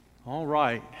All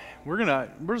right. We're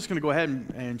just gonna go ahead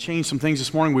and change some things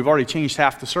this morning. We've already changed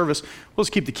half the service. We'll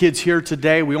just keep the kids here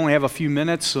today. We only have a few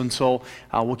minutes, and so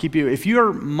we'll keep you. If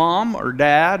your mom or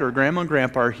dad or grandma and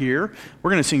grandpa are here, we're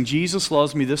gonna sing "Jesus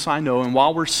Loves Me, This I Know," and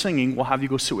while we're singing, we'll have you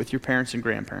go sit with your parents and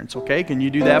grandparents. Okay? Can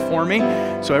you do that for me?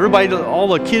 So everybody, all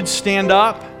the kids, stand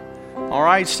up. All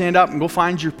right, stand up and go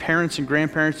find your parents and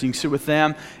grandparents. You can sit with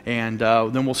them, and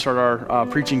then we'll start our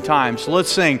preaching time. So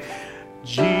let's sing.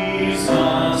 Jesus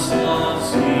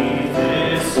loves me,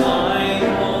 this I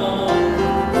know,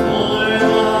 for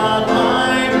the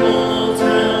Bible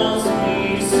tells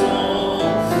me so.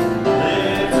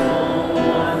 Little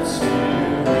ones to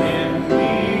Him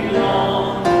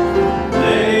belong.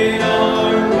 They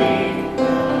are weak,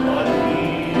 but He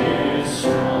is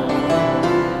strong.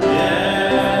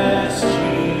 Yes,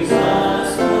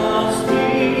 Jesus loves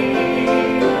me.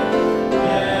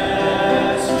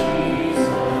 Yes,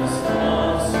 Jesus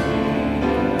loves me.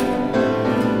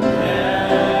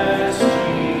 Yes,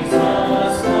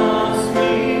 Jesus loves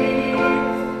me.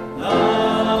 The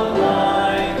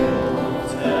Bible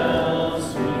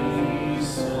tells me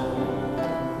so.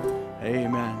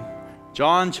 Amen.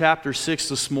 John chapter 6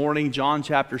 this morning. John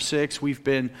chapter 6. We've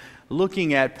been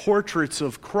looking at portraits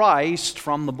of Christ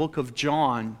from the book of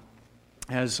John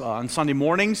as on Sunday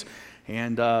mornings,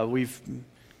 and we've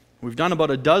done about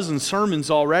a dozen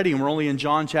sermons already, and we're only in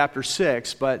John chapter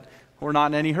 6, but we're not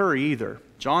in any hurry either.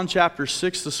 John chapter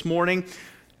 6 this morning.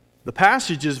 The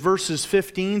passage is verses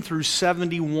 15 through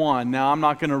 71. Now, I'm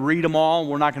not going to read them all.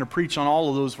 We're not going to preach on all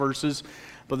of those verses.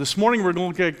 But this morning we're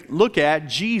going to look at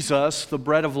Jesus, the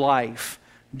bread of life.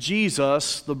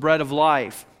 Jesus, the bread of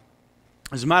life.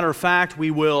 As a matter of fact, we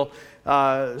will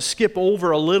skip over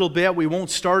a little bit. We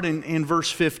won't start in verse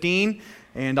 15,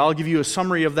 and I'll give you a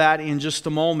summary of that in just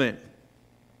a moment.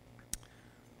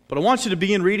 But I want you to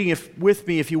begin reading with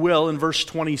me, if you will, in verse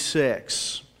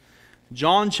 26.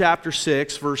 John chapter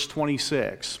 6, verse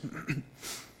 26.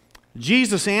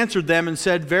 Jesus answered them and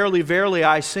said, "Verily, verily,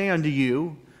 I say unto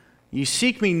you, ye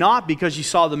seek me not because ye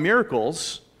saw the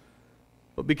miracles,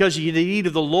 but because ye did eat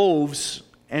of the loaves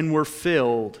and were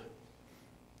filled."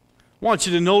 I want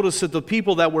you to notice that the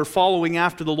people that were following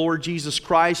after the Lord Jesus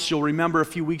Christ, you'll remember a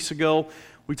few weeks ago,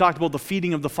 we talked about the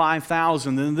feeding of the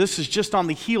 5,000, and this is just on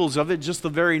the heels of it, just the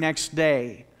very next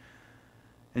day.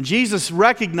 And Jesus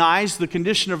recognized the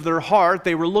condition of their heart.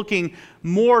 They were looking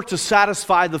more to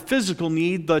satisfy the physical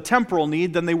need, the temporal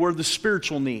need, than they were the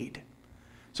spiritual need.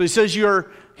 So He says, "You're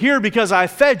here because I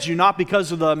fed you, not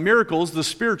because of the miracles, the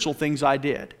spiritual things I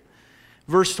did."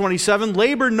 Verse 27,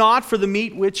 "Labor not for the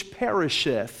meat which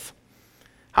perisheth."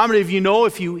 How many of you know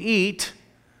if you eat,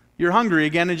 you're hungry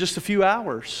again in just a few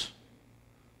hours?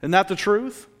 Isn't that the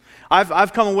truth?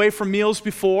 I've come away from meals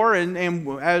before, and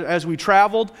as we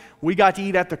traveled, we got to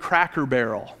eat at the Cracker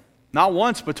Barrel. Not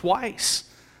once, but twice.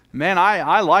 Man,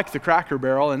 I like the Cracker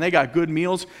Barrel, and they got good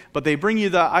meals, but they bring you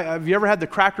have you ever had the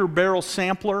Cracker Barrel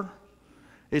sampler?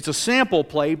 It's a sample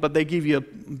plate, but they give you a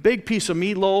big piece of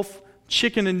meatloaf,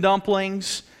 chicken and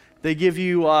dumplings. They give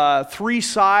you 3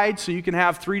 sides, so you can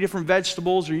have 3 different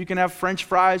vegetables, or you can have French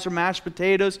fries or mashed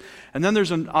potatoes. And then there's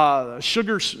a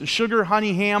sugar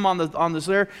honey ham on this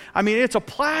there. I mean, it's a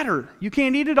platter. You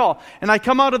can't eat it all. And I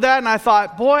come out of that and I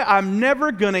thought, boy, I'm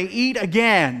never going to eat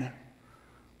again.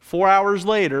 4 hours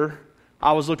later,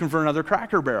 I was looking for another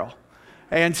Cracker Barrel.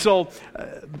 And so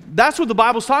that's what the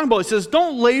Bible's talking about. It says,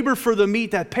 "Don't labor for the meat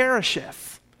that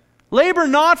perisheth. Labor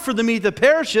not for the meat that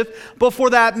perisheth, but for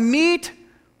that meat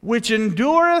which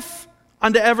endureth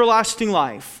unto everlasting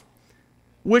life,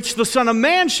 which the Son of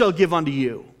Man shall give unto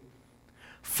you.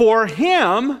 For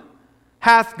him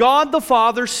hath God the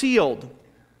Father sealed."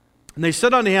 And they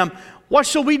said unto him, "What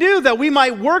shall we do that we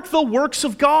might work the works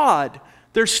of God?"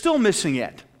 They're still missing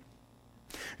it.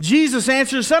 Jesus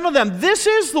answered and said unto them, "This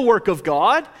is the work of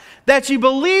God, that ye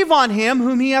believe on him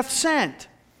whom he hath sent."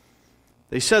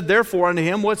 They said therefore unto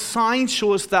him, "What sign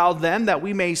showest thou then, that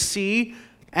we may see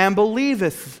and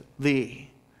believeth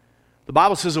thee?" The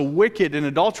Bible says, "A wicked and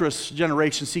adulterous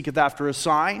generation seeketh after a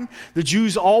sign." The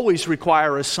Jews always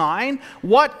require a sign.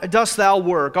 "What dost thou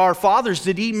work? Our fathers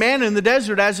did eat manna in the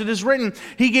desert, as it is written,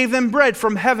 He gave them bread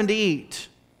from heaven to eat."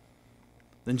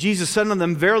 Then Jesus said unto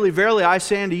them, "Verily, verily, I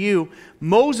say unto you,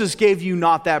 Moses gave you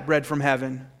not that bread from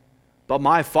heaven, but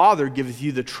my Father giveth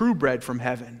you the true bread from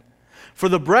heaven. For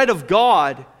the bread of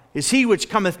God is he which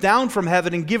cometh down from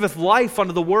heaven and giveth life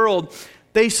unto the world."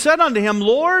 They said unto him,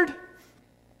 "Lord,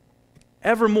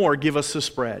 evermore give us this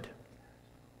bread."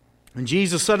 And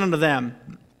Jesus said unto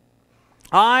them,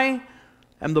 "I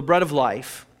am the bread of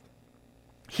life.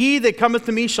 He that cometh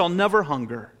to me shall never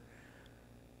hunger,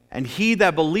 and he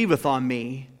that believeth on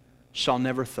me shall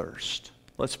never thirst.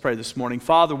 Let's pray this morning.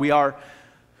 Father, we are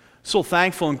so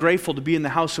thankful and grateful to be in the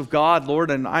house of God, Lord,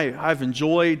 and I've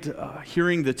enjoyed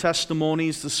hearing the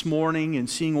testimonies this morning and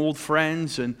seeing old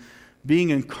friends and being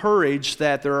encouraged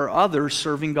that there are others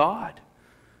serving God.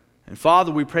 And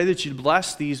Father, we pray that you'd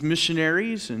bless these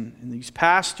missionaries and these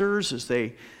pastors as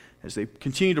they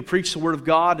continue to preach the Word of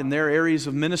God in their areas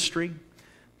of ministry.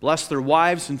 Bless their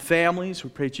wives and families. We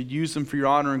pray that you'd use them for your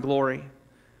honor and glory.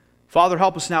 Father,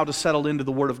 help us now to settle into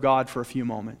the Word of God for a few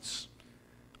moments.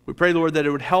 We pray, Lord, that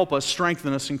it would help us,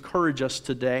 strengthen us, encourage us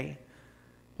today.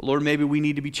 But Lord, maybe we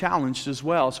need to be challenged as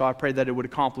well, so I pray that it would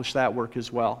accomplish that work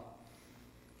as well.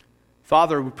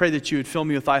 Father, we pray that you would fill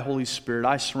me with thy Holy Spirit.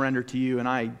 I surrender to you, and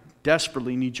I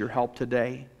desperately need your help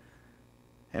today.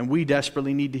 And we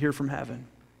desperately need to hear from heaven.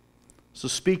 So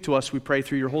speak to us, we pray,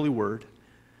 through your holy word.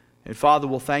 And Father,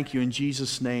 we'll thank you in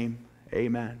Jesus' name.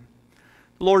 Amen.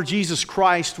 The Lord Jesus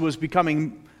Christ was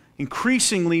becoming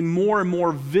increasingly more and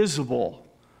more visible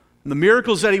in the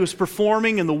miracles that he was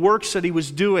performing and the works that he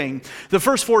was doing. The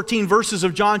first 14 verses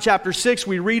of John chapter 6,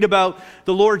 we read about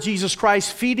the Lord Jesus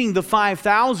Christ feeding the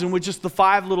 5,000 with just the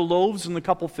 5 little loaves and the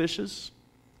couple fishes.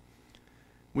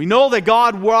 We know that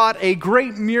God wrought a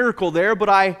great miracle there, but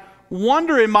I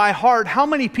wonder in my heart how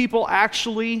many people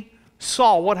actually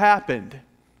saw what happened.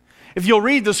 If you'll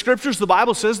read the scriptures, the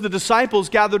Bible says the disciples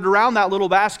gathered around that little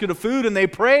basket of food and they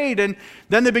prayed, and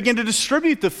then they began to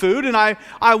distribute the food. And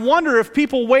I wonder if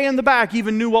people way in the back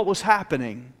even knew what was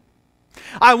happening.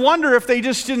 I wonder if they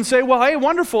just didn't say, well, hey,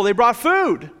 wonderful, they brought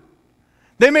food.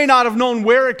 They may not have known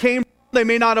where it came from. They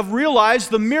may not have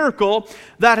realized the miracle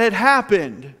that had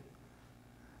happened.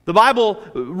 The Bible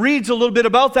reads a little bit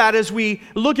about that as we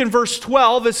look in verse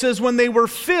 12. It says, when they were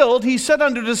filled, he said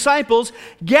unto the disciples,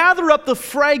 gather up the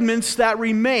fragments that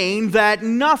remain, that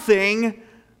nothing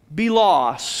be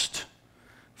lost.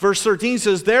 Verse 13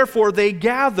 says, therefore they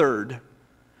gathered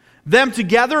them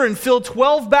together and filled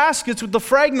 12 baskets with the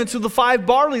fragments of the 5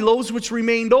 barley loaves which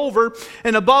remained over,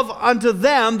 and above unto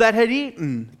them that had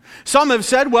eaten. Some have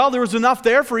said, well, there was enough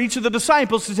there for each of the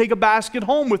disciples to take a basket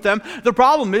home with them. The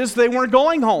problem is they weren't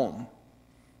going home.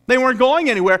 They weren't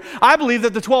going anywhere. I believe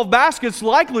that the 12 baskets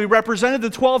likely represented the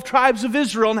 12 tribes of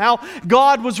Israel and how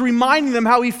God was reminding them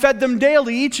how he fed them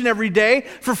daily, each and every day,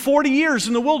 for 40 years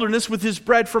in the wilderness with his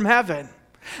bread from heaven.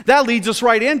 That leads us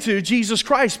right into Jesus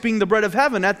Christ being the bread of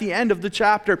heaven at the end of the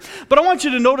chapter. But I want you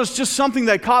to notice just something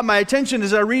that caught my attention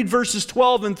as I read verses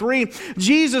 12 and 3.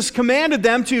 Jesus commanded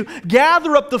them to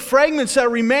gather up the fragments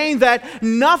that remain, that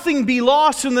nothing be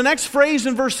lost. And the next phrase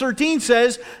in verse 13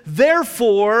 says,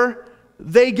 therefore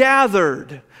they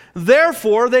gathered.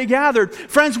 Therefore they gathered.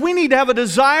 Friends, we need to have a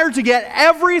desire to get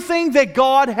everything that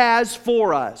God has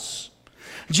for us.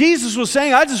 Jesus was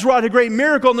saying, I just wrought a great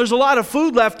miracle and there's a lot of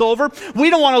food left over. We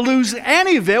don't want to lose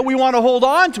any of it. We want to hold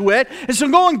on to it. And so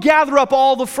go and gather up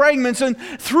all the fragments. And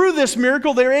through this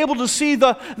miracle, they were able to see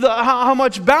how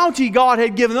much bounty God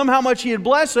had given them, how much he had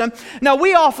blessed them. Now,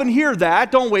 we often hear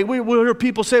that, don't we? We hear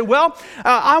people say, well,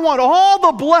 I want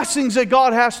all the blessings that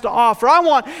God has to offer. I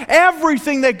want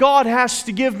everything that God has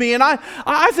to give me. And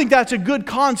I think that's a good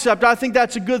concept. I think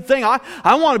that's a good thing.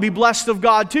 I want to be blessed of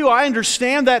God too. I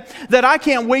understand that I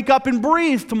can't wake up and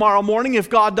breathe tomorrow morning if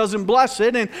God doesn't bless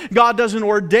it and God doesn't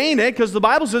ordain it, because the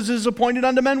Bible says it is appointed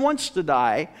unto men once to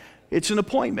die. It's an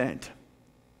appointment.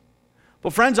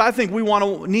 But friends, I think we want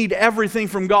to need everything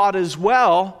from God as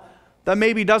well that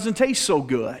maybe doesn't taste so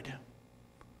good.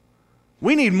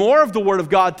 We need more of the Word of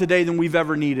God today than we've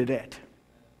ever needed it.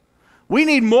 We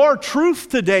need more truth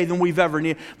today than we've ever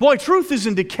needed. Boy, truth is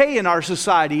in decay in our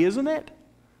society, isn't it?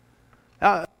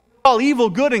 All evil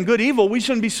good and good evil. We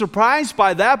shouldn't be surprised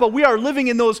by that, but we are living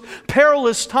in those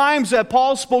perilous times that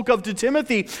Paul spoke of to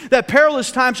Timothy. That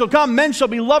perilous time shall come. Men shall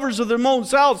be lovers of their own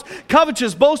selves,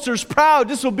 covetous, boasters, proud,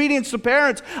 disobedient to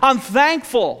parents,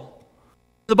 unthankful.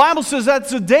 The Bible says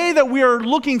that's a day that we are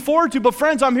looking forward to, but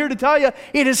friends, I'm here to tell you,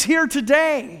 it is here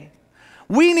today.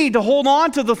 We need to hold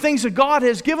on to the things that God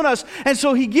has given us. And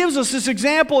so he gives us this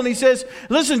example and he says,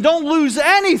 listen, don't lose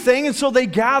anything. And so they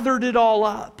gathered it all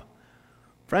up.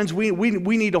 Friends, we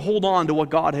need to hold on to what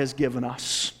God has given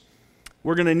us.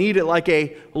 We're going to need it like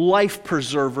a life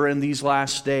preserver in these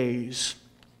last days.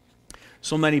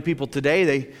 So many people today,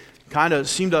 they kind of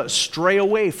seem to stray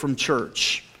away from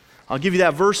church. I'll give you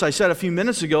that verse I said a few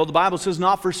minutes ago. The Bible says,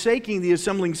 not forsaking the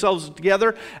assembling themselves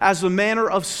together as the manner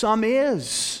of some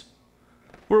is.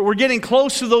 We're getting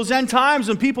close to those end times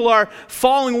and people are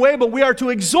falling away, but we are to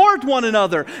exhort one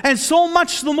another. And so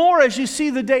much the more as you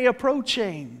see the day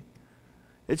approaching.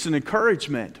 It's an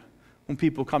encouragement when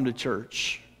people come to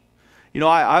church. You know,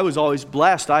 I was always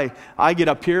blessed. I get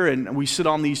up here and we sit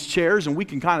on these chairs and we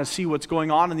can kind of see what's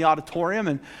going on in the auditorium.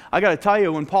 And I got to tell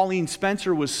you, when Pauline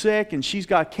Spencer was sick and she's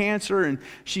got cancer and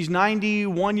she's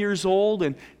 91 years old,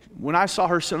 and when I saw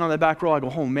her sitting on that back row, I go,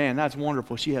 oh man, that's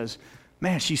wonderful. She's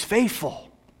faithful.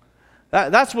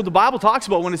 That's what the Bible talks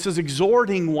about when it says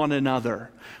exhorting one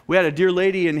another. We had a dear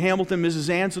lady in Hamilton, Mrs.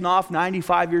 Anzanoff,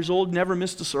 95 years old, never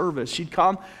missed a service. She'd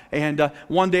come, and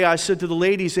one day I said to the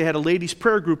ladies, they had a ladies'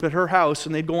 prayer group at her house,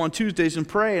 and they'd go on Tuesdays and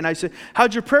pray. And I said,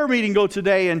 how'd your prayer meeting go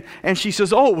today? And she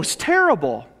says, oh, it was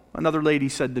terrible. Another lady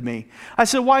said to me. I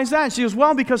said, why is that? And she goes,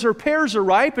 well, because her pears are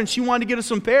ripe, and she wanted to get us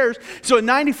some pears. So at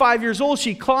 95 years old,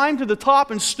 she climbed to the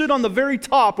top and stood on the very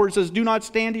top where it says, do not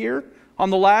stand here, on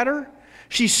the ladder.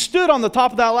 She stood on the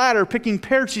top of that ladder picking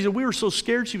pears. She said, we were so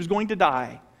scared she was going to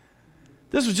die.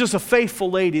 This was just a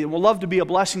faithful lady that will love to be a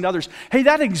blessing to others. Hey,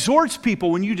 that exhorts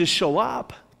people when you just show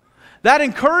up. That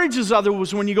encourages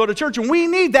others when you go to church. And we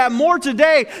need that more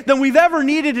today than we've ever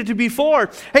needed it to before.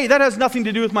 Hey, that has nothing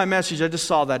to do with my message. I just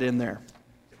saw that in there.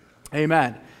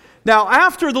 Amen. Now,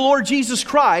 after the Lord Jesus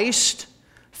Christ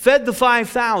fed the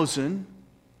 5,000,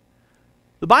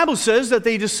 the Bible says that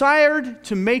they desired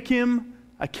to make him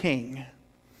a king.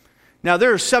 Now,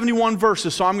 there are 71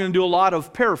 verses, so I'm going to do a lot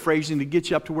of paraphrasing to get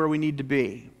you up to where we need to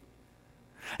be.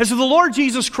 And so the Lord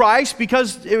Jesus Christ,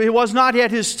 because it was not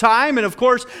yet his time, and of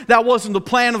course that wasn't the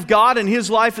plan of God in his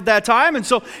life at that time, and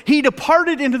so he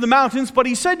departed into the mountains, but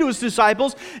he said to his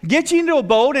disciples, get you into a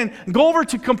boat and go over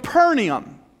to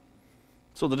Capernaum.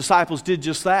 So the disciples did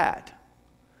just that.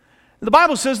 The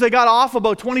Bible says they got off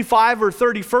about 25 or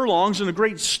 30 furlongs and a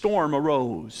great storm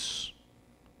arose.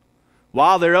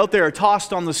 While they're out there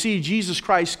tossed on the sea, Jesus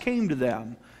Christ came to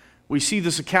them. We see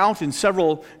this account in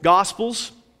several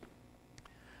Gospels.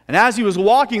 And as he was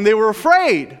walking, they were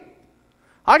afraid.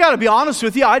 I got to be honest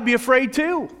with you, I'd be afraid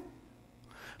too.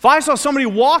 If I saw somebody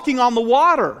walking on the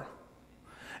water.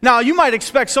 Now, you might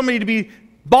expect somebody to be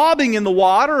bobbing in the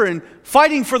water and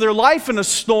fighting for their life in a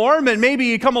storm, and maybe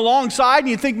you come alongside and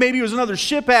you think maybe it was another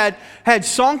ship had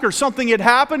sunk or something had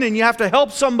happened and you have to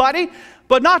help somebody.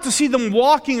 But not to see them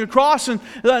walking across. And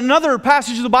another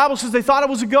passage of the Bible says they thought it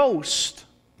was a ghost.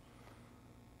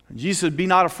 And Jesus said, be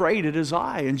not afraid, it is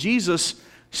I. And Jesus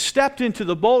stepped into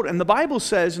the boat. And the Bible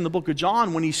says in the book of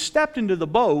John, when he stepped into the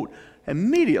boat,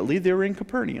 immediately they were in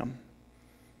Capernaum.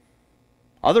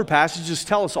 Other passages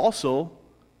tell us also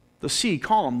the sea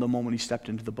calmed the moment he stepped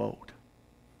into the boat.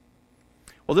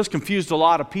 Well, this confused a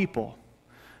lot of people.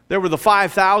 There were the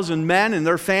 5,000 men and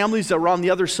their families that were on the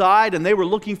other side, and they were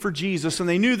looking for Jesus, and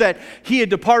they knew that he had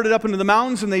departed up into the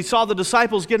mountains, and they saw the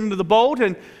disciples get into the boat,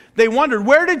 and they wondered,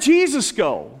 where did Jesus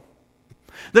go?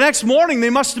 The next morning, they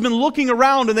must have been looking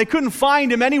around, and they couldn't find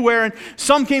him anywhere, and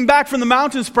some came back from the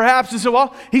mountains perhaps and said,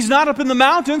 well, he's not up in the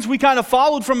mountains. We kind of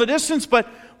followed from a distance, but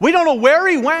we don't know where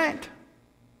he went.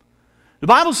 The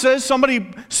Bible says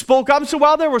somebody spoke up and said,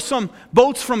 well, there were some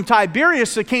boats from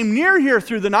Tiberias that came near here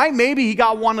through the night. Maybe he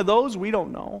got one of those. We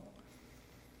don't know.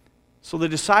 So they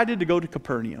decided to go to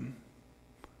Capernaum.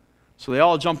 So they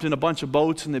all jumped in a bunch of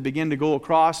boats and they began to go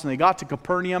across, and they got to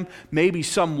Capernaum. Maybe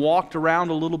some walked around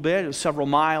a little bit. It was several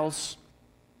miles.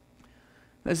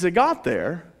 As they got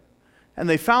there and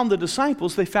they found the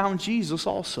disciples, they found Jesus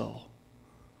also.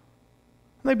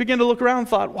 And they began to look around and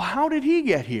thought, well, how did he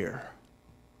get here?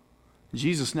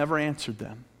 Jesus never answered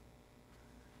them.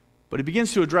 But he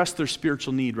begins to address their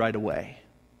spiritual need right away.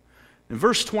 In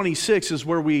verse 26 is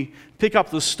where we pick up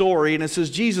the story, and it says,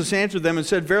 Jesus answered them and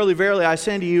said, verily, verily, I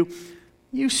say unto you,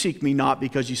 you seek me not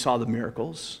because you saw the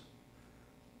miracles,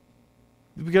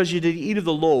 but because you did eat of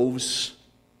the loaves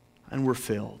and were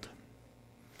filled.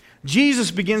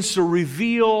 Jesus begins to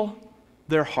reveal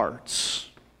their hearts.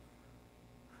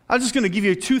 I'm just going to give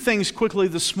you two things quickly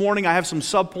this morning. I have some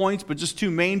sub-points, but just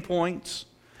two main points.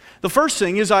 The first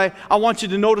thing is I want you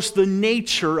to notice the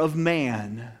nature of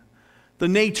man. The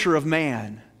nature of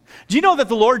man. Do you know that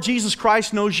the Lord Jesus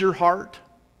Christ knows your heart?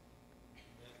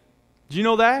 Do you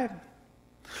know that?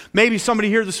 Maybe somebody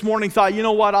here this morning thought, you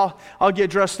know what, I'll get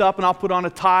dressed up and I'll put on a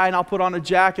tie and I'll put on a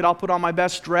jacket, I'll put on my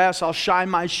best dress, I'll shine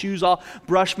my shoes, I'll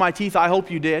brush my teeth. I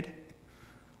hope you did.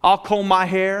 I'll comb my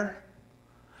hair.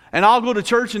 And I'll go to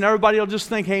church and everybody will just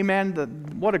think, hey man,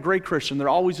 what a great Christian. They're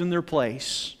always in their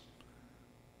place.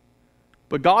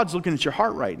 But God's looking at your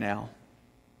heart right now.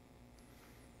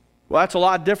 Well, that's a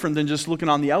lot different than just looking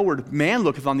on the outward. Man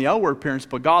looketh on the outward appearance,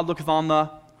 but God looketh on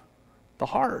the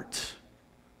heart.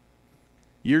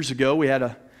 Years ago, we had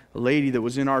a lady that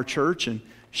was in our church, and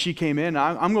she came in.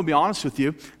 I'm going to be honest with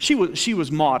you. She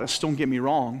was modest, don't get me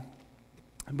wrong.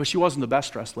 But she wasn't the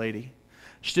best dressed lady.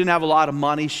 She didn't have a lot of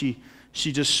money. She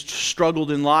She just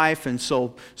struggled in life, and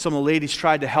so some of the ladies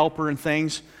tried to help her and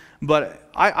things. But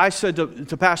I said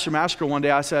to Pastor Masker one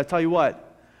day, I said, I tell you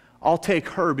what, I'll take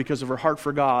her because of her heart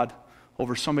for God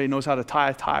over somebody who knows how to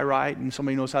tie a tie right and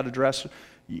somebody who knows how to dress.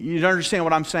 You understand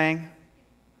what I'm saying?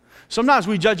 Sometimes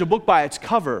we judge a book by its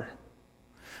cover.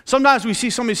 Sometimes we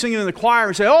see somebody singing in the choir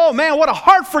and say, oh man, what a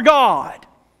heart for God.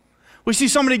 We see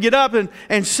somebody get up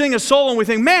and sing a solo and we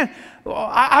think, man,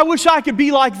 I wish I could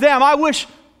be like them.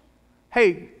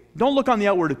 Hey, don't look on the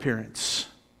outward appearance.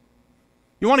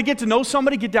 You want to get to know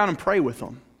somebody? Get down and pray with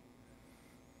them.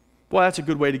 Boy, that's a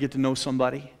good way to get to know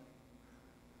somebody.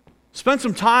 Spend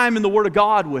some time in the Word of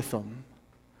God with them.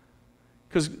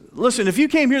 Because, listen, if you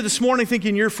came here this morning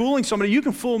thinking you're fooling somebody, you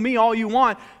can fool me all you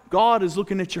want. God is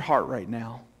looking at your heart right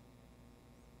now.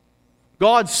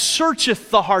 God searcheth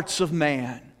the hearts of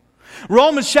man.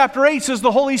 Romans chapter 8 says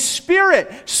the Holy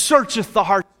Spirit searcheth the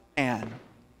heart of man. And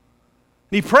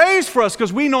He prays for us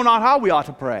because we know not how we ought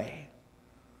to pray.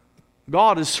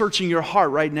 God is searching your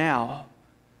heart right now.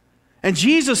 And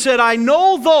Jesus said, I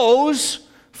know those,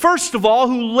 first of all,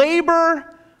 who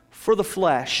labor for the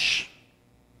flesh.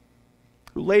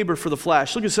 Who labor for the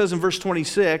flesh. Look, it says in verse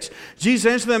 26,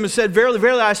 Jesus answered them and said, verily,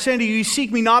 verily, I say unto you, you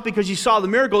seek me not because you saw the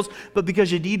miracles, but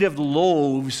because you did have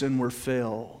loaves and were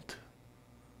filled.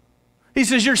 He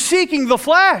says, you're seeking the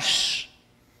flesh.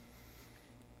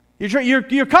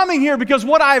 You're coming here because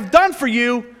what I've done for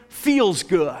you feels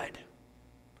good.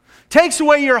 Takes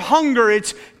away your hunger.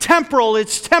 It's temporal.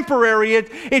 It's temporary.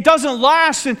 It doesn't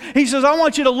last. And He says, I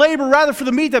want you to labor rather for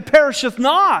the meat that perisheth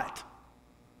not.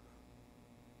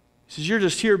 He says, you're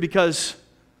just here because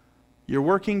you're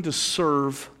working to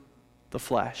serve the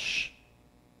flesh.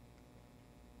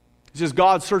 He says,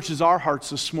 God searches our hearts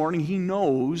this morning. He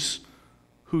knows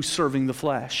who's serving the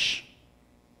flesh.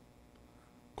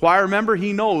 Choir member,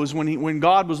 He knows when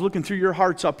God was looking through your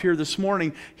hearts up here this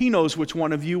morning, He knows which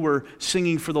one of you were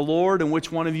singing for the Lord and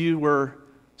which one of you were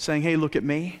saying, hey, look at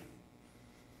me.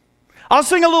 I'll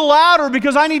sing a little louder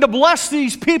because I need to bless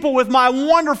these people with my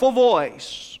wonderful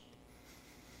voice.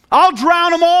 I'll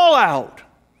drown them all out.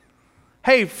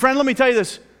 Hey, friend, let me tell you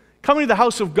this. Coming to the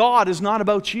house of God is not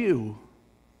about you.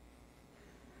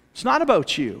 It's not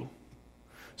about you.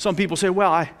 Some people say,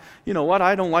 well, you know what,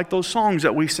 I don't like those songs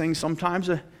that we sing sometimes.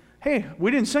 Hey, we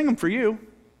didn't sing them for you.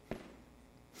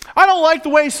 I don't like the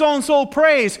way so-and-so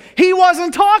prays. He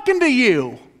wasn't talking to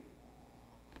you.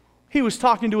 He was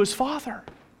talking to his Father.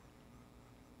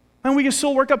 And we get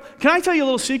so worked up. Can I tell you a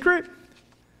little secret?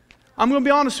 I'm going to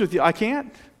be honest with you. I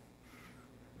can't.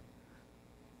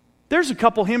 There's a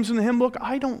couple hymns in the hymn book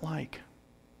I don't like.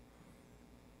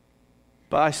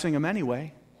 But I sing them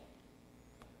anyway.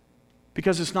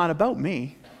 Because it's not about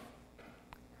me.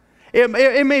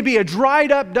 It may be a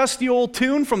dried up, dusty old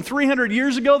tune from 300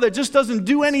 years ago that just doesn't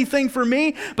do anything for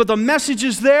me, but the message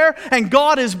is there and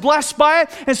God is blessed by it.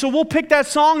 And so we'll pick that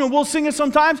song and we'll sing it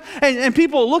sometimes. And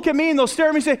people will look at me and they'll stare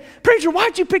at me and say, preacher,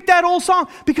 why'd you pick that old song?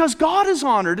 Because God is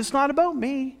honored. It's not about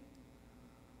me.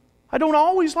 I don't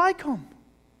always like them.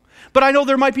 But I know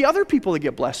there might be other people that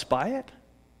get blessed by it.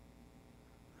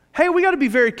 Hey, we got to be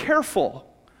very careful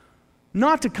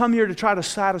not to come here to try to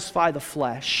satisfy the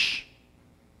flesh.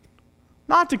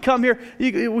 Not to come here.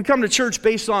 We come to church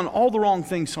based on all the wrong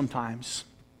things sometimes.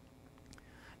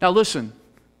 Now listen,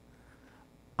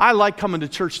 I like coming to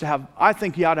church I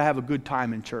think you ought to have a good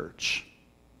time in church.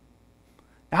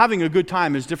 Having a good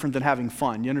time is different than having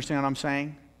fun. You understand what I'm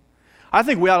saying? I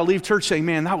think we ought to leave church saying,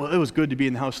 man, it was good to be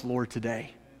in the house of the Lord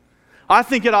today. I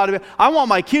think it ought to be. I want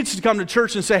my kids to come to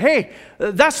church and say, hey,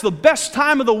 that's the best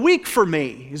time of the week for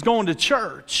me, is going to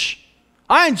church.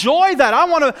 I enjoy that. I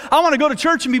want to go to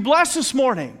church and be blessed this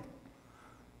morning.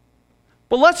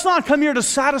 But let's not come here to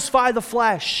satisfy the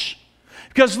flesh.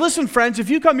 Because listen, friends, if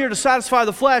you come here to satisfy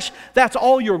the flesh, that's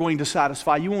all you're going to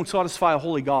satisfy. You won't satisfy a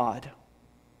holy God.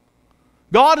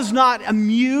 God is not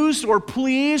amused or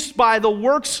pleased by the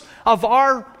works of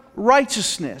our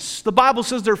righteousness. The Bible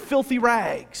says they're filthy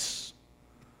rags.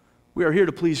 We are here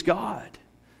to please God.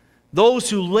 Those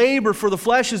who labor for the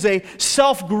flesh is a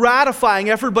self-gratifying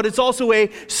effort, but it's also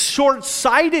a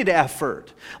short-sighted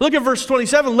effort. Look at verse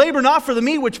 27. Labor not for the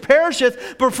meat which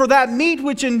perisheth, but for that meat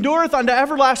which endureth unto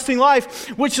everlasting life,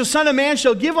 which the Son of Man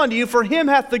shall give unto you, for him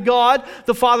hath the God,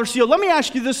 the Father sealed. Let me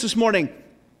ask you this morning.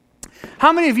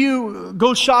 How many of you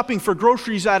go shopping for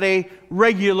groceries at a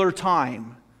regular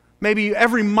time? Maybe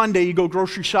every Monday you go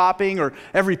grocery shopping, or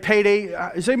every payday.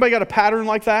 Has anybody got a pattern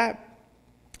like that?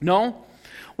 No?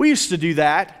 We used to do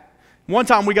that. One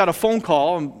time we got a phone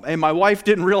call, and my wife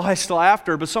didn't realize till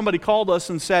after, but somebody called us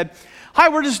and said, hi,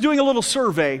 we're just doing a little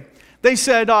survey. They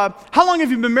said, how long have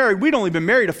you been married? We'd only been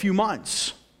married a few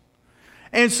months.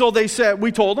 And so they said,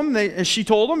 we told them, and she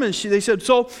told them, and they said,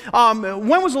 so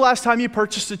when was the last time you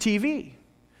purchased a TV?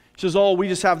 She says, oh, we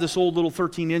just have this old little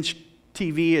 13-inch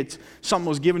TV. Something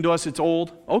was given to us. It's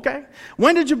old. Okay.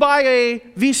 When did you buy a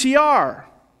VCR?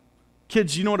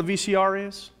 Kids, you know what a VCR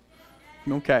is?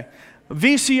 Okay. A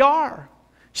VCR.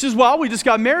 She says, well, we just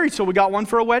got married, so we got one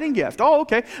for a wedding gift. Oh,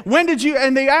 okay. When did you,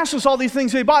 and they asked us all these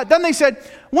things they bought. Then they said,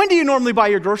 when do you normally buy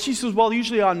your groceries? She says, well,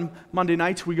 usually on Monday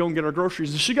nights we go and get our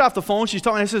groceries. And she got off the phone, she's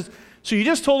telling me, I says, so you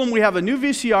just told them we have a new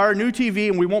VCR, a new TV,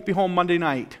 and we won't be home Monday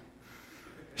night.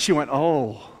 She went,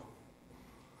 oh.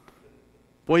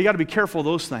 Boy, you got to be careful of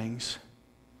those things.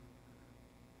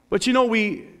 But you know,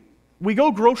 we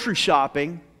go grocery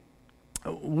shopping.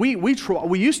 We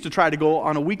used to try to go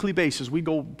on a weekly basis. We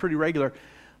go pretty regular.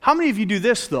 How many of you do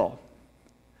this, though?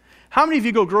 How many of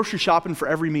you go grocery shopping for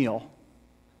every meal?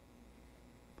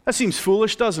 That seems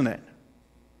foolish, doesn't it?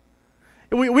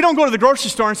 We don't go to the grocery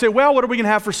store and say, well, what are we going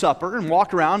to have for supper? And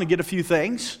walk around and get a few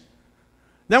things.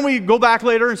 Then we go back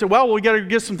later and say, well, we got to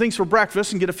get some things for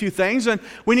breakfast and get a few things. And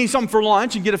we need something for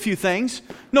lunch and get a few things.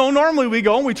 No, normally we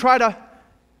go and we try to,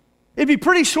 it'd be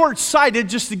pretty short-sighted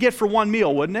just to get for one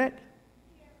meal, wouldn't it?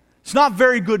 It's not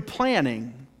very good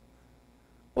planning.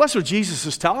 Well, that's what Jesus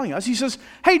is telling us. He says,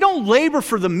 hey, don't labor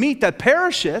for the meat that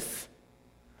perisheth.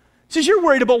 He says, you're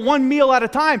worried about one meal at a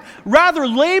time. Rather,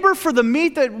 labor for the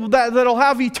meat that'll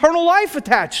have eternal life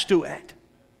attached to it.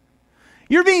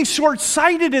 You're being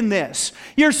short-sighted in this.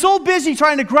 You're so busy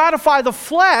trying to gratify the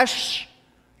flesh,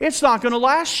 it's not going to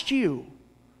last you.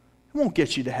 It won't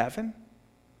get you to heaven.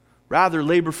 Rather,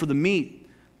 labor for the meat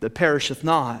that perisheth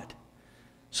not.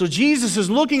 So Jesus is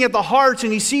looking at the hearts,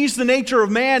 and he sees the nature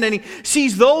of man, and he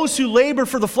sees those who labor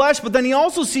for the flesh, but then he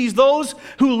also sees those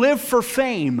who live for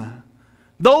fame.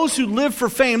 Those who live for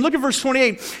fame. Look at verse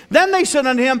 28. Then they said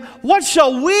unto him, what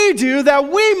shall we do that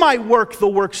we might work the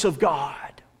works of God?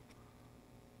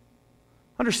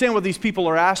 Understand what these people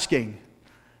are asking.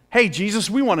 Hey, Jesus,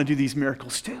 we want to do these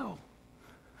miracles too.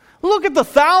 Look at the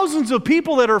thousands of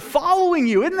people that are following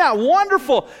you. Isn't that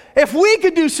wonderful? If we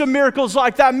could do some miracles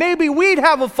like that, maybe we'd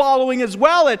have a following as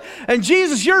well. And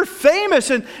Jesus, you're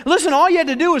famous. And listen, all you had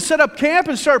to do was set up camp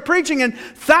and start preaching, and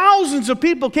thousands of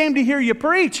people came to hear you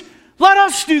preach. Let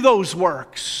us do those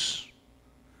works.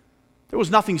 There was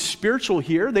nothing spiritual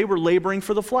here. They were laboring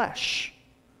for the flesh.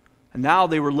 And now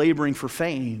they were laboring for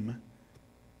fame.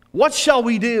 What shall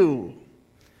we do?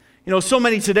 You know, so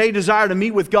many today desire to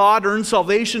meet with God, earn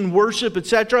salvation, worship,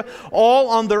 etc., all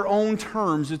on their own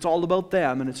terms. It's all about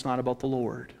them, and it's not about the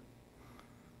Lord.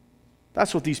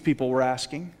 That's what these people were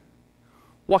asking.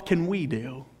 What can we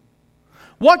do?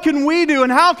 What can we do,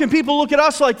 and how can people look at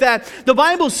us like that? The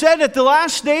Bible said at the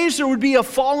last days there would be a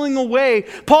falling away.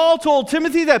 Paul told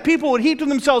Timothy that people would heap to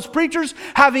themselves preachers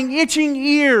having itching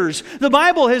ears. The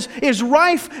Bible is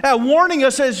rife at warning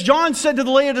us, as John said to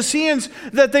the Laodiceans,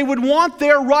 that they would want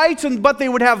their rights, but they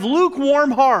would have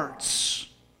lukewarm hearts.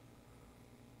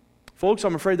 Folks,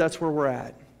 I'm afraid that's where we're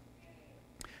at.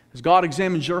 As God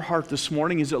examines your heart this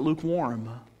morning, is it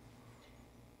lukewarm?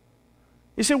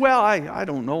 You say, well, I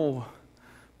don't know,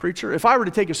 preacher. If I were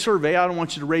to take a survey, I don't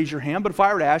want you to raise your hand, but if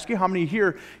I were to ask you, how many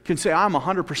here can say, I'm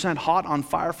 100% hot on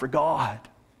fire for God?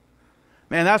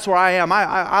 Man, that's where I am.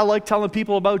 I like telling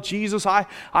people about Jesus. I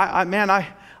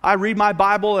read my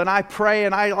Bible and I pray,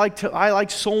 and I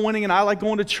like soul winning, and I like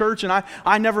going to church, and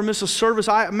I never miss a service.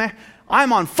 I'm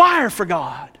on fire for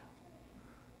God.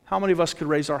 How many of us could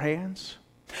raise our hands?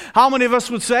 How many of us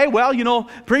would say, well, you know,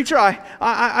 preacher,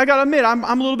 I got to admit, I'm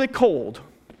a little bit cold.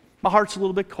 My heart's a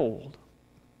little bit cold.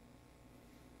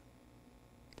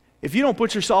 If you don't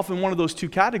put yourself in one of those two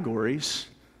categories,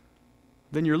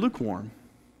 then you're lukewarm.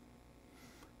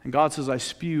 And God says, I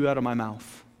spew you out of my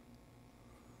mouth.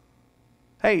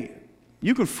 Hey,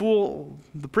 you can fool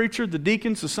the preacher, the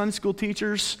deacons, the Sunday school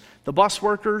teachers, the bus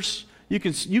workers. You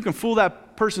can fool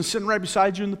that person sitting right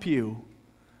beside you in the pew.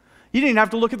 You didn't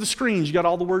have to look at the screens. You got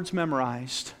all the words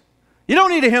memorized. You don't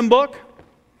need a hymn book.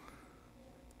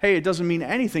 Hey, it doesn't mean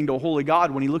anything to a holy God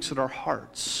when he looks at our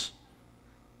hearts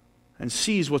and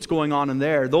sees what's going on in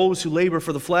there. Those who labor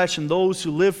for the flesh and those who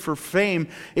live for fame,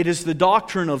 it is the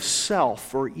doctrine of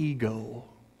self or ego.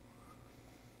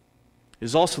 It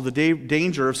is also the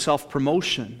danger of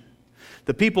self-promotion.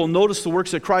 The people noticed the works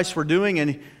that Christ were doing,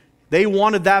 and they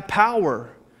wanted that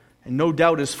power, and no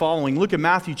doubt is following. Look at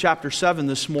Matthew chapter 7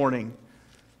 this morning.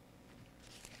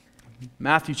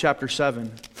 Matthew chapter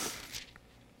 7.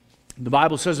 The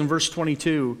Bible says in verse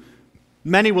 22,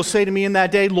 many will say to me in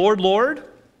that day, Lord, Lord,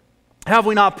 have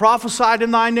we not prophesied in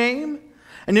thy name?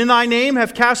 And in thy name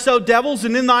have cast out devils,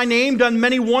 and in thy name done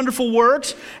many wonderful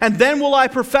works? And then will I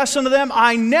profess unto them,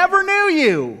 I never knew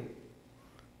you.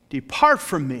 Depart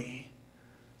from me,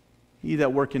 ye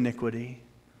that work iniquity.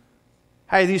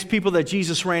 Hey, these people that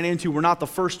Jesus ran into were not the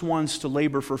first ones to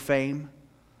labor for fame,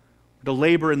 to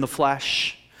labor in the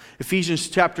flesh. Ephesians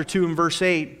chapter 2 and verse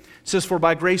 8 says, For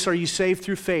by grace are ye saved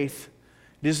through faith.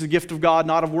 It is the gift of God,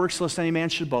 not of works, lest any man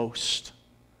should boast.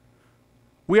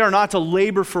 We are not to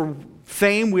labor for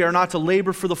fame. We are not to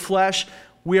labor for the flesh.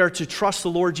 We are to trust the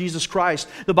Lord Jesus Christ.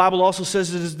 The Bible also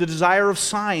says it is the desire of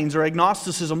signs or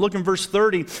agnosticism. Look in verse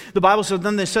 30. The Bible says,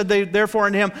 Then they said therefore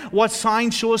unto him, What sign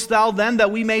showest thou then,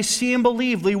 that we may see and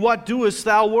believe thee? What doest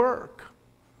thou work?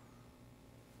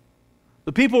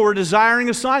 The people were desiring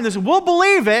a sign. They said, We'll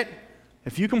believe it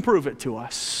if you can prove it to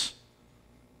us.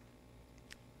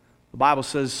 The Bible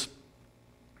says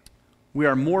we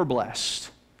are more blessed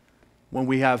when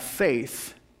we have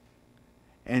faith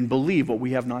and believe what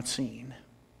we have not seen.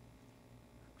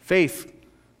 Faith,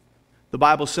 the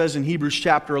Bible says in Hebrews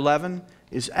chapter 11,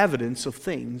 is evidence of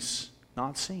things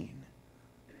not seen.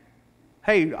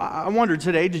 Hey, I wonder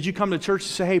today, did you come to church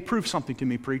and say, Hey, prove something to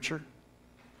me, preacher?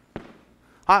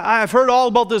 I've heard all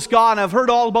about this God, and I've heard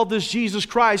all about this Jesus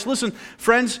Christ. Listen,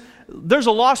 friends, there's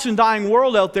a lost and dying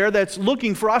world out there that's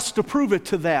looking for us to prove it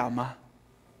to them.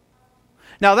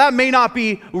 Now, that may not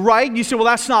be right. You say, well,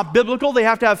 that's not biblical. They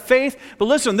have to have faith. But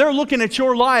listen, they're looking at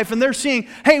your life and they're seeing,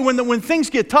 hey, when things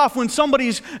get tough, when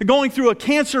somebody's going through a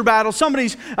cancer battle,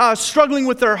 somebody's struggling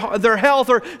with their health,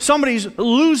 or somebody's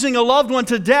losing a loved one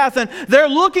to death, and they're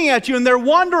looking at you and they're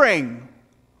wondering,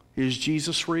 is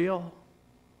Jesus real?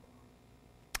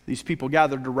 These people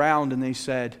gathered around and they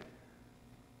said,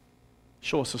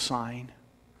 show us a sign.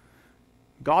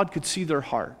 God could see their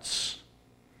hearts.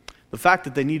 The fact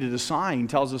that they needed a sign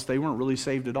tells us they weren't really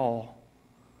saved at all.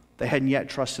 They hadn't yet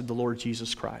trusted the Lord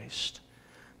Jesus Christ.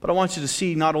 But I want you to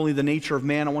see not only the nature of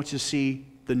man, I want you to see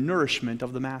the nourishment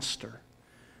of the Master.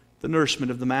 The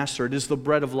nourishment of the Master. It is the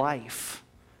bread of life.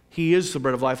 He is the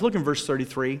bread of life. Look in verse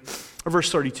 33, or verse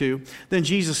 32. Then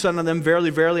Jesus said unto them, Verily,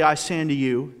 verily, I say unto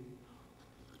you,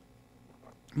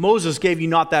 Moses gave you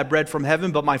not that bread from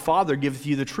heaven, but my Father giveth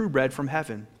you the true bread from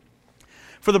heaven.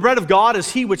 For the bread of God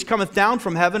is he which cometh down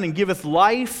from heaven and giveth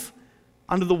life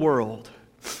unto the world.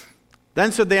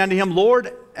 Then said they unto him,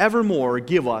 Lord, evermore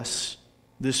give us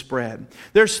this bread.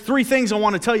 There's three things I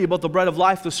want to tell you about the bread of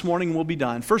life this morning, and we'll be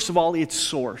done. First of all, its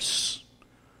source.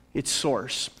 Its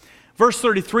source. Verse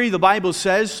 33, the Bible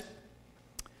says,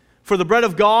 For the bread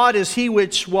of God is he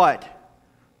which, what?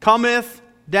 Cometh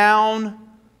down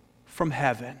from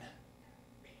heaven.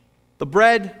 The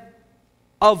bread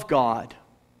of God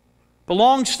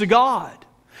belongs to God.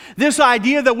 This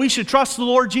idea that we should trust the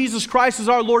Lord Jesus Christ as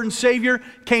our Lord and Savior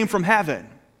came from heaven.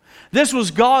 This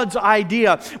was God's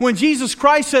idea. When Jesus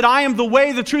Christ said, I am the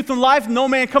way, the truth, and life, no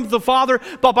man cometh to the Father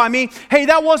but by me. Hey,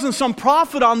 that wasn't some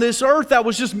prophet on this earth that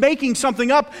was just making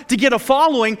something up to get a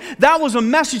following. That was a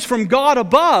message from God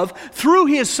above through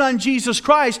His Son Jesus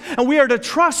Christ, and we are to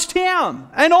trust Him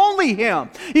and only Him.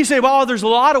 You say, well, there's a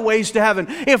lot of ways to heaven.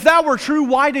 If that were true,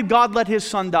 why did God let His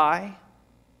Son die?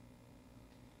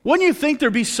 Wouldn't you think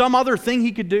there'd be some other thing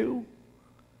He could do?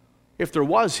 If there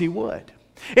was, He would.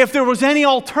 If there was any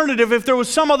alternative, if there was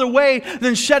some other way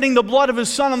than shedding the blood of His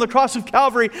Son on the cross of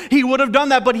Calvary, He would have done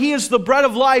that. But He is the bread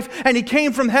of life, and He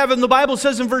came from heaven. The Bible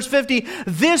says in verse 50,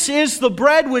 This is the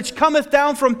bread which cometh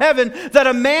down from heaven, that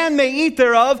a man may eat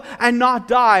thereof and not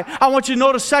die. I want you to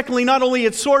notice, secondly, not only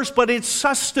its source, but its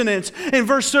sustenance. In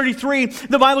verse 33,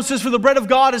 the Bible says, For the bread of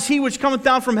God is he which cometh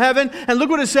down from heaven, and look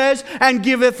what it says, and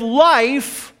giveth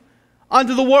life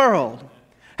unto the world.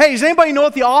 Hey, does anybody know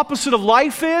what the opposite of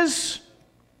life is?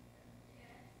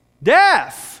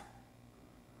 Death.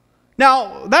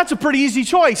 Now, that's a pretty easy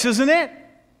choice, isn't it?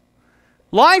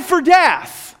 Life or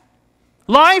death?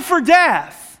 Life or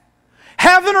death?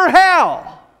 Heaven or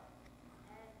hell?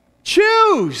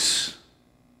 Choose.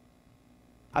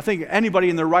 I think anybody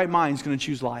in their right mind is going to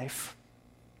choose life.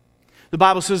 The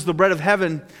Bible says the bread of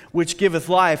heaven which giveth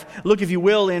life. Look, if you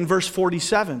will, in verse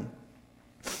 47.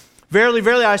 Verily,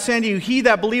 verily, I say unto you, he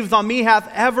that believeth on me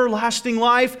hath everlasting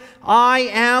life. I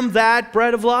am that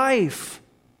bread of life.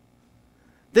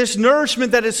 This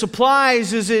nourishment that it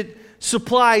supplies is it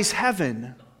supplies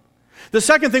heaven. The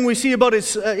second thing we see about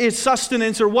its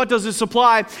sustenance, or what does it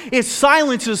supply, it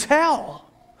silences hell.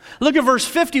 Look at verse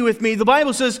 50 with me. The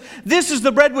Bible says, This is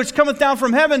the bread which cometh down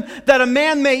from heaven, that a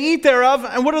man may eat thereof.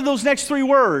 And what are those next three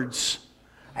words?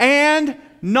 And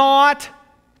not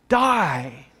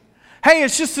die. Hey,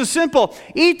 it's just as simple.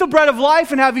 Eat the bread of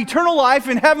life and have eternal life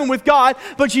in heaven with God,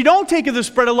 but you don't take of this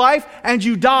bread of life and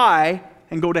you die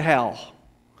and go to hell.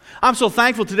 I'm so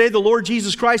thankful today the Lord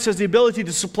Jesus Christ has the ability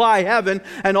to supply heaven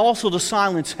and also to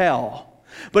silence hell.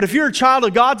 But if you're a child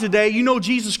of God today, you know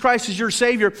Jesus Christ is your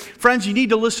Savior. Friends, you need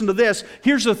to listen to this.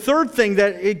 Here's the third thing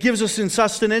that it gives us in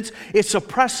sustenance. It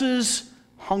suppresses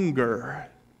hunger.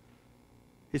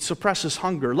 It suppresses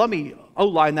hunger. Let me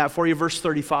outline that for you. Verse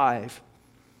 35.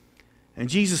 And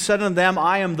Jesus said unto them,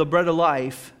 I am the bread of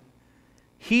life.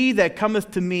 He that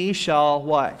cometh to me shall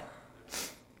what?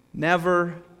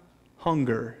 Never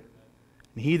hunger.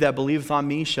 And he that believeth on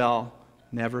me shall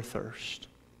never thirst.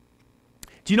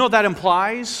 Do you know what that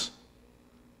implies?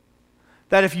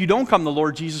 That if you don't come to the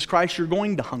Lord Jesus Christ, you're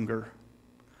going to hunger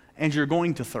and you're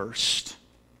going to thirst.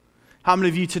 How many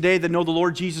of you today that know the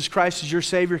Lord Jesus Christ as your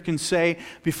Savior can say,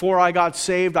 before I got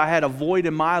saved, I had a void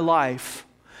in my life.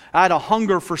 I had a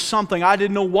hunger for something. I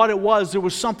didn't know what it was. There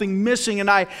was something missing, and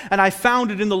I found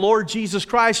it in the Lord Jesus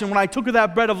Christ. And when I took of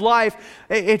that bread of life,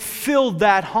 it filled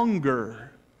that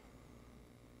hunger.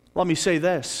 Let me say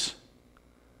this.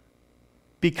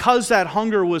 Because that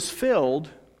hunger was filled,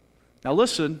 now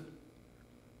listen,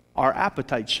 our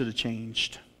appetite should have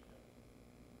changed.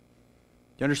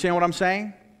 You understand what I'm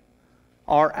saying?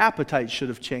 Our appetite should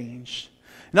have changed.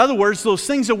 In other words, those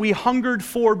things that we hungered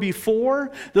for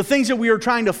before, the things that we were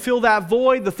trying to fill that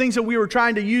void, the things that we were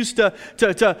trying to use to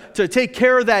take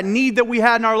care of that need that we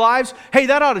had in our lives, hey,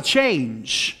 that ought to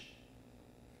change.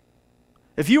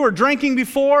 If you were drinking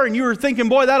before and you were thinking,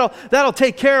 boy, that'll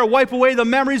take care of, wipe away the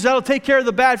memories, that'll take care of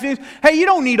the bad feelings, hey, you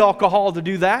don't need alcohol to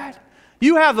do that.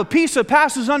 You have the peace that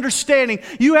passes understanding.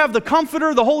 You have the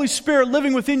Comforter, the Holy Spirit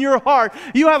living within your heart.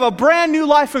 You have a brand new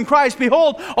life in Christ.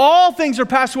 Behold, all things are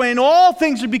passed away and all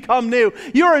things have become new.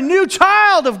 You're a new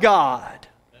child of God.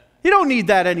 You don't need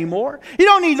that anymore. You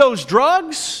don't need those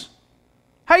drugs.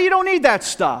 Hey, you don't need that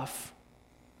stuff.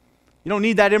 You don't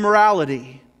need that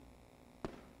immorality.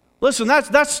 Listen,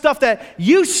 that's stuff that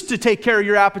used to take care of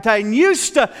your appetite and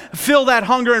used to fill that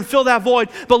hunger and fill that void.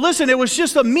 But listen, it was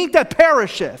just a meat that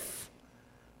perisheth.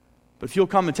 But if you'll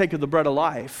come and take of the bread of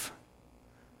life,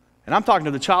 and I'm talking to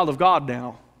the child of God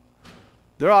now,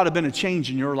 there ought to have been a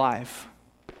change in your life.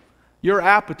 Your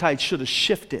appetite should have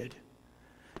shifted.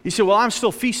 You say, well, I'm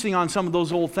still feasting on some of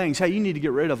those old things. Hey, you need to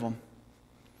get rid of them.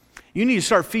 You need to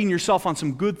start feeding yourself on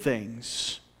some good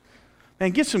things.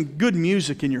 Man, get some good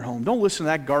music in your home. Don't listen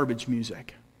to that garbage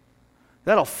music.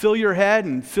 That'll fill your head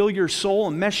and fill your soul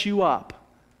and mess you up.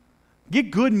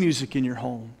 Get good music in your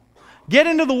home. Get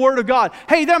into the Word of God.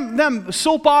 Hey, them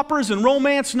soap operas and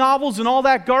romance novels and all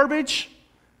that garbage,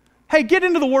 hey, get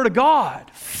into the Word of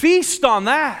God. Feast on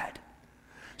that.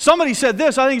 Somebody said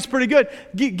this, I think it's pretty good.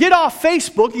 Get off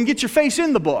Facebook and get your face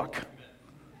in the book.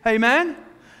 Amen?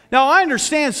 Now, I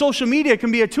understand social media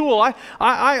can be a tool.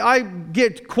 I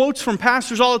get quotes from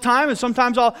pastors all the time, and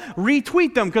sometimes I'll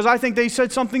retweet them because I think they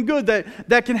said something good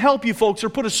that can help you folks, or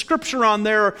put a scripture on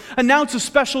there, or announce a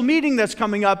special meeting that's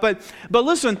coming up. But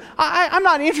listen, I'm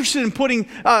not interested in putting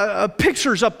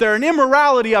pictures up there and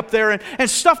immorality up there and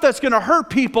stuff that's going to hurt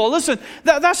people. Listen,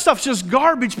 that stuff's just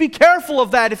garbage. Be careful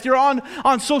of that if you're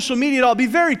on social media at all. Be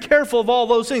very careful of all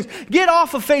those things. Get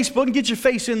off of Facebook and get your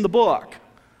face in the book.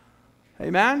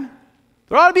 Amen?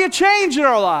 There ought to be a change in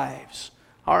our lives.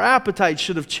 Our appetite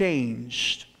should have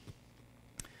changed.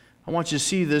 I want you to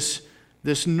see this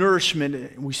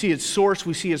nourishment. We see its source,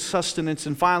 we see its sustenance,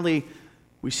 and finally,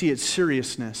 we see its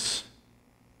seriousness.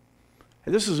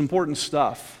 Hey, this is important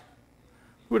stuff.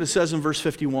 Look what it says in verse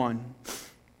 51.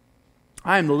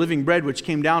 I am the living bread which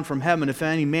came down from heaven. If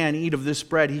any man eat of this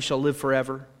bread, he shall live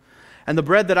forever. And the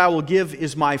bread that I will give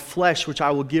is my flesh, which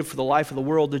I will give for the life of the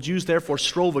world. The Jews therefore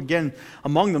strove again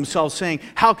among themselves, saying,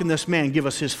 how can this man give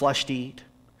us his flesh to eat?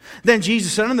 Then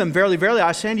Jesus said unto them, verily, verily,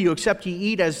 I say unto you, except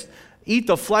ye eat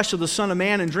the flesh of the Son of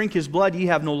Man and drink his blood, ye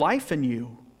have no life in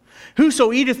you.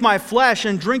 Whoso eateth my flesh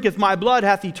and drinketh my blood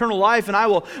hath eternal life, and I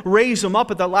will raise him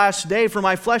up at the last day. For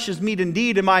my flesh is meat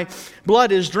indeed, and my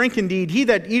blood is drink indeed. He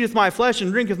that eateth my flesh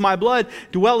and drinketh my blood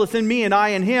dwelleth in me, and I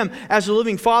in him. As the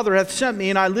living Father hath sent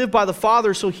me, and I live by the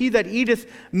Father, so he that eateth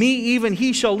me, even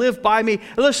he shall live by me.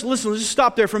 Listen, let's just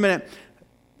stop there for a minute.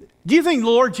 Do you think the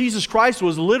Lord Jesus Christ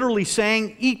was literally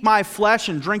saying, eat my flesh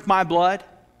and drink my blood?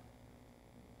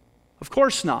 Of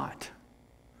course not.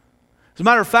 As a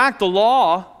matter of fact, the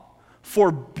law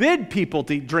forbid people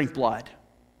to drink blood.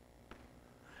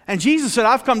 And Jesus said,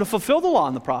 I've come to fulfill the law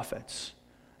and the prophets.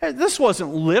 This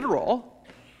wasn't literal.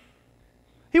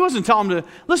 He wasn't telling them to,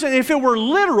 listen, if it were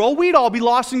literal, we'd all be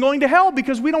lost and going to hell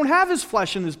because we don't have his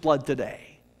flesh and his blood today.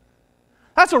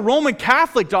 That's a Roman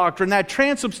Catholic doctrine, that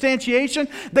transubstantiation.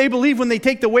 They believe when they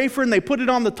take the wafer and they put it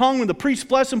on the tongue, when the priest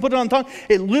bless and put it on the tongue,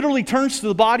 it literally turns to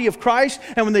the body of Christ.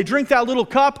 And when they drink that little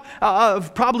cup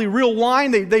of probably real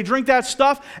wine, they drink that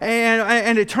stuff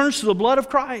and it turns to the blood of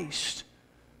Christ.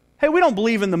 Hey, we don't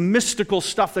believe in the mystical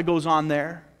stuff that goes on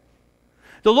there.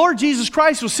 The Lord Jesus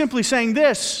Christ was simply saying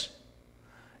this: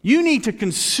 you need to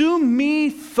consume me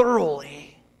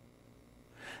thoroughly.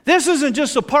 This isn't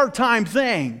just a part-time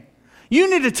thing. You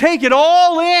need to take it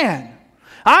all in.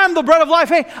 I'm the bread of life.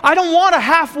 Hey, I don't want a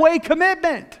halfway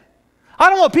commitment.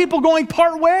 I don't want people going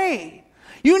part way.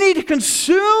 You need to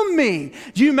consume me.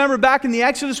 Do you remember back in the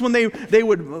Exodus when they took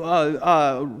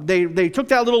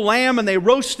that little lamb and they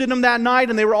roasted him that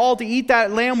night and they were all to eat that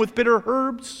lamb with bitter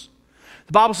herbs?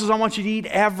 The Bible says, I want you to eat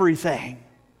everything.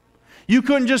 You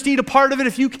couldn't just eat a part of it.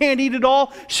 If you can't eat it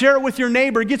all, share it with your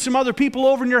neighbor. Get some other people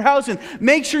over in your house and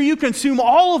make sure you consume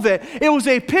all of it. It was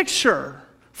a picture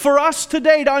for us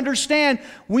today to understand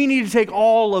we need to take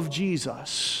all of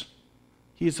Jesus.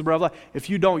 He is the bread of life. If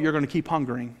you don't, you're going to keep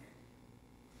hungering.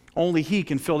 Only He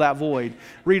can fill that void.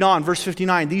 Read on, verse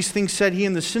 59. These things said He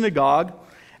in the synagogue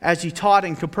as He taught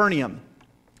in Capernaum.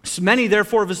 So many,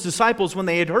 therefore, of His disciples, when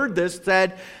they had heard this,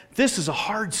 said, this is a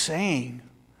hard saying.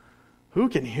 Who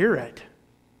can hear it?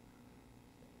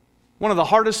 One of the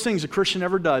hardest things a Christian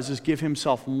ever does is give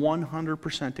himself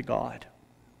 100% to God.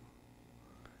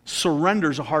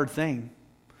 Surrender is a hard thing.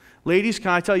 Ladies, can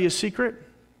I tell you a secret?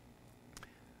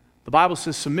 The Bible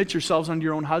says, submit yourselves unto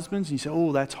your own husbands. And you say,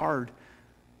 oh, that's hard.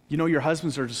 You know, your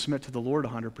husbands are to submit to the Lord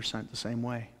 100% the same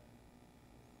way.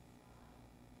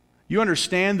 You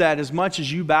understand that as much as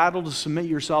you battle to submit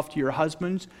yourself to your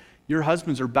husbands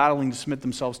are battling to submit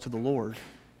themselves to the Lord.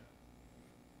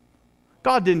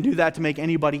 God didn't do that to make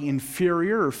anybody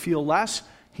inferior or feel less.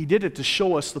 He did it to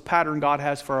show us the pattern God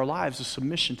has for our lives, a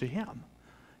submission to Him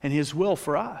and His will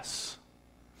for us.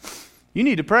 You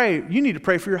need to pray. You need to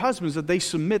pray for your husbands that they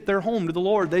submit their home to the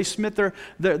Lord. They submit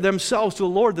themselves to the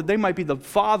Lord, that they might be the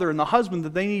father and the husband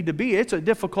that they need to be. It's a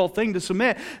difficult thing to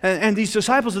submit. And these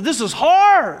disciples said, this is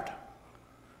hard.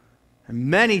 And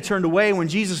many turned away. When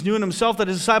Jesus knew in Himself that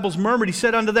His disciples murmured, He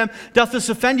said unto them, doth this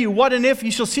offend you? What and if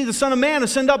ye shall see the Son of Man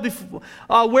ascend up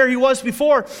where He was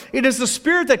before? It is the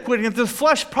Spirit that quickeneth, the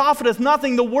flesh profiteth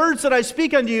nothing. The words that I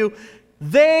speak unto you,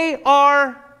 they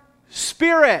are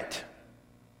spirit.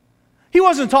 He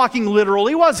wasn't talking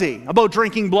literally, was He? About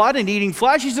drinking blood and eating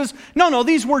flesh. He says, no,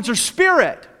 these words are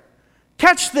spirit.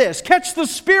 Catch this. Catch the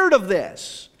spirit of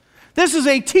this. This is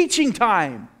a teaching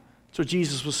time. That's what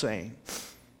Jesus was saying.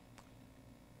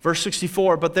 Verse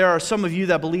 64, but there are some of you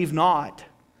that believe not.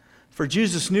 For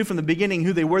Jesus knew from the beginning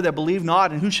who they were that believed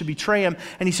not and who should betray Him.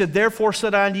 And He said, therefore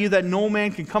said I unto you that no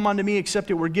man can come unto me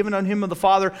except it were given unto him of the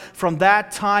Father. From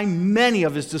that time many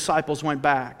of His disciples went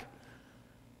back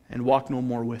and walked no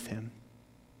more with Him.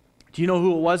 Do you know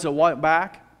who it was that went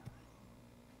back?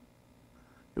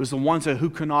 It was the ones who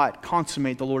could not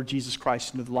consummate the Lord Jesus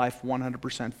Christ into life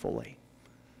 100% fully.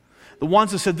 The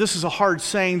ones that said, this is a hard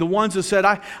saying. The ones that said,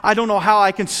 I don't know how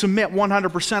I can submit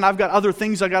 100%. I've got other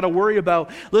things I got to worry about.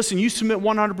 Listen, you submit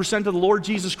 100% to the Lord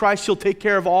Jesus Christ, He'll take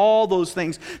care of all those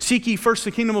things. Seek ye first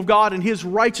the kingdom of God and His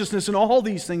righteousness, and all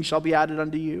these things shall be added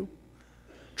unto you.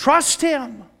 Trust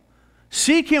Him.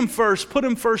 Seek Him first. Put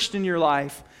Him first in your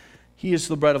life. He is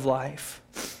the bread of life.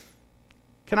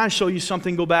 Can I show you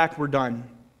something? Go back. We're done.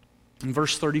 In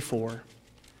verse 34.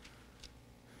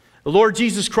 The Lord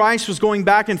Jesus Christ was going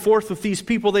back and forth with these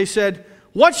people. They said,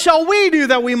 what shall we do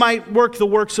that we might work the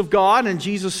works of God? And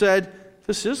Jesus said,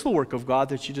 this is the work of God,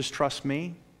 that you just trust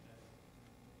me.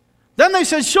 Then they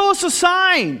said, show us a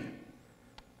sign.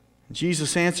 And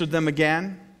Jesus answered them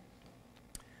again.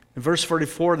 In verse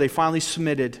 44, they finally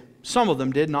submitted. Some of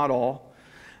them did, not all.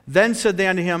 Then said they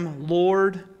unto Him,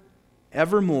 Lord,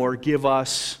 evermore give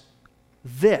us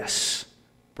this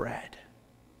bread.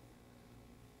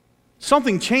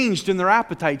 Something changed in their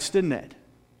appetites, didn't it?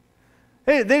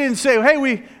 They didn't say,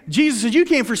 hey, Jesus said, you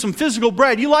came for some physical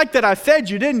bread. You liked that I fed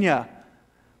you, didn't you?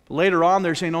 But later on,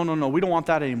 they're saying, no, we don't want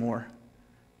that anymore.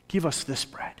 Give us this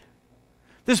bread.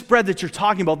 This bread that you're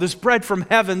talking about, this bread from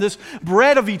heaven, this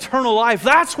bread of eternal life,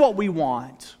 that's what we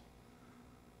want.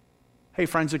 Hey,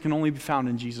 friends, it can only be found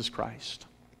in Jesus Christ.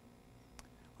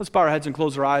 Let's bow our heads and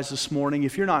close our eyes this morning.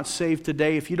 If you're not saved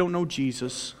today, if you don't know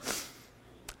Jesus,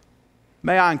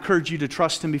 may I encourage you to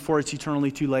trust Him before it's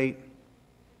eternally too late.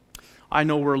 I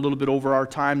know we're a little bit over our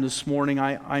time this morning.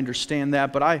 I understand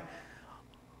that, but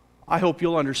I hope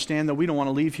you'll understand that we don't want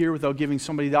to leave here without giving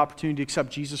somebody the opportunity to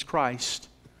accept Jesus Christ.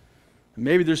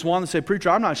 Maybe there's one that say, preacher,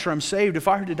 I'm not sure I'm saved. If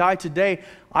I were to die today,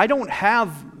 I don't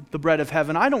have the bread of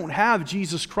heaven. I don't have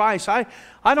Jesus Christ. I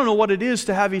don't know what it is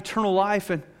to have eternal life.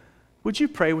 And would you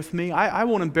pray with me? I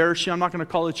won't embarrass you. I'm not going to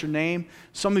call it your name.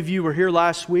 Some of you were here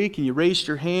last week and you raised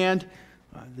your hand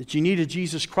that you needed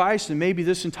Jesus Christ. And maybe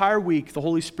this entire week the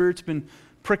Holy Spirit's been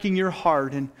pricking your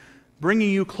heart. And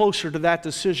bringing you closer to that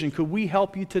decision. Could we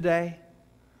help you today?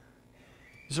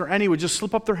 Is there anyone? Just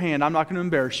slip up their hand. I'm not going to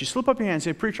embarrass you. Slip up your hand and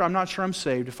say, preacher, I'm not sure I'm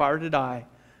saved. If I were to die,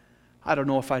 I don't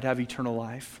know if I'd have eternal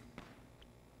life.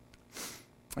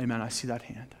 Amen. I see that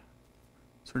hand.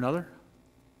 Is there another?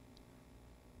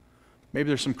 Maybe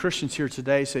there's some Christians here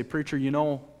today say, preacher,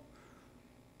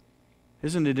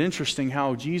 isn't it interesting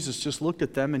how Jesus just looked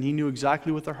at them and he knew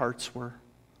exactly what their hearts were?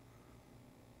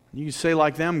 You can say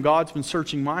like them, God's been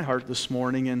searching my heart this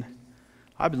morning and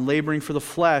I've been laboring for the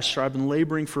flesh, or I've been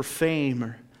laboring for fame,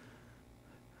 or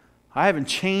I haven't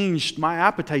changed, my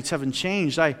appetites haven't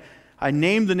changed. I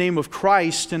name the name of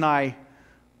Christ and I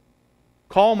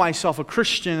call myself a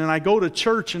Christian and I go to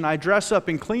church and I dress up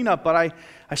and clean up, but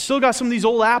I still got some of these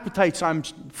old appetites I'm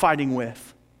fighting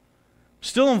with.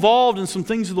 Still involved in some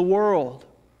things of the world.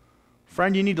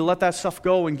 Friend, you need to let that stuff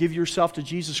go and give yourself to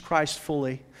Jesus Christ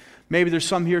fully. Maybe there's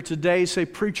some here today say,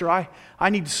 preacher, I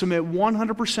need to submit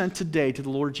 100% today to the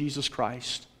Lord Jesus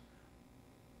Christ.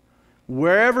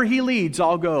 Wherever He leads,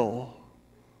 I'll go.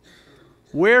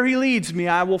 Where He leads me,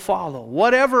 I will follow.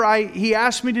 Whatever He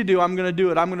asks me to do, I'm going to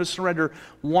do it. I'm going to surrender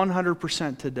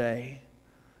 100% today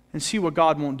and see what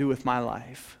God won't do with my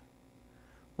life.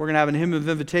 We're going to have a hymn of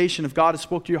invitation. If God has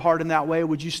spoke to your heart in that way,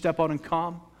 would you step out and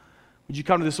come? Would you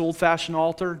come to this old-fashioned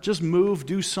altar? Just move,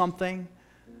 do something.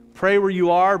 Pray where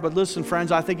you are. But listen,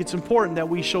 friends, I think it's important that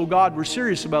we show God we're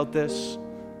serious about this.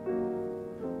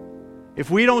 If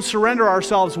we don't surrender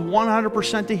ourselves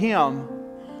 100% to Him,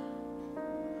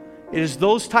 it is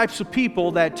those types of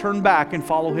people that turn back and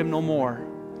follow Him no more.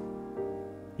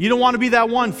 You don't want to be that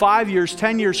one 5 years,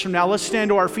 10 years from now. Let's stand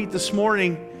to our feet this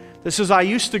morning that says, I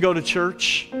used to go to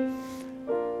church,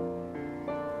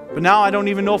 but now I don't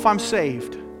even know if I'm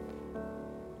saved.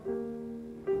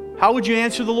 How would you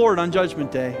answer the Lord on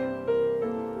Judgment Day?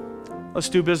 Let's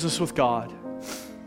do business with God.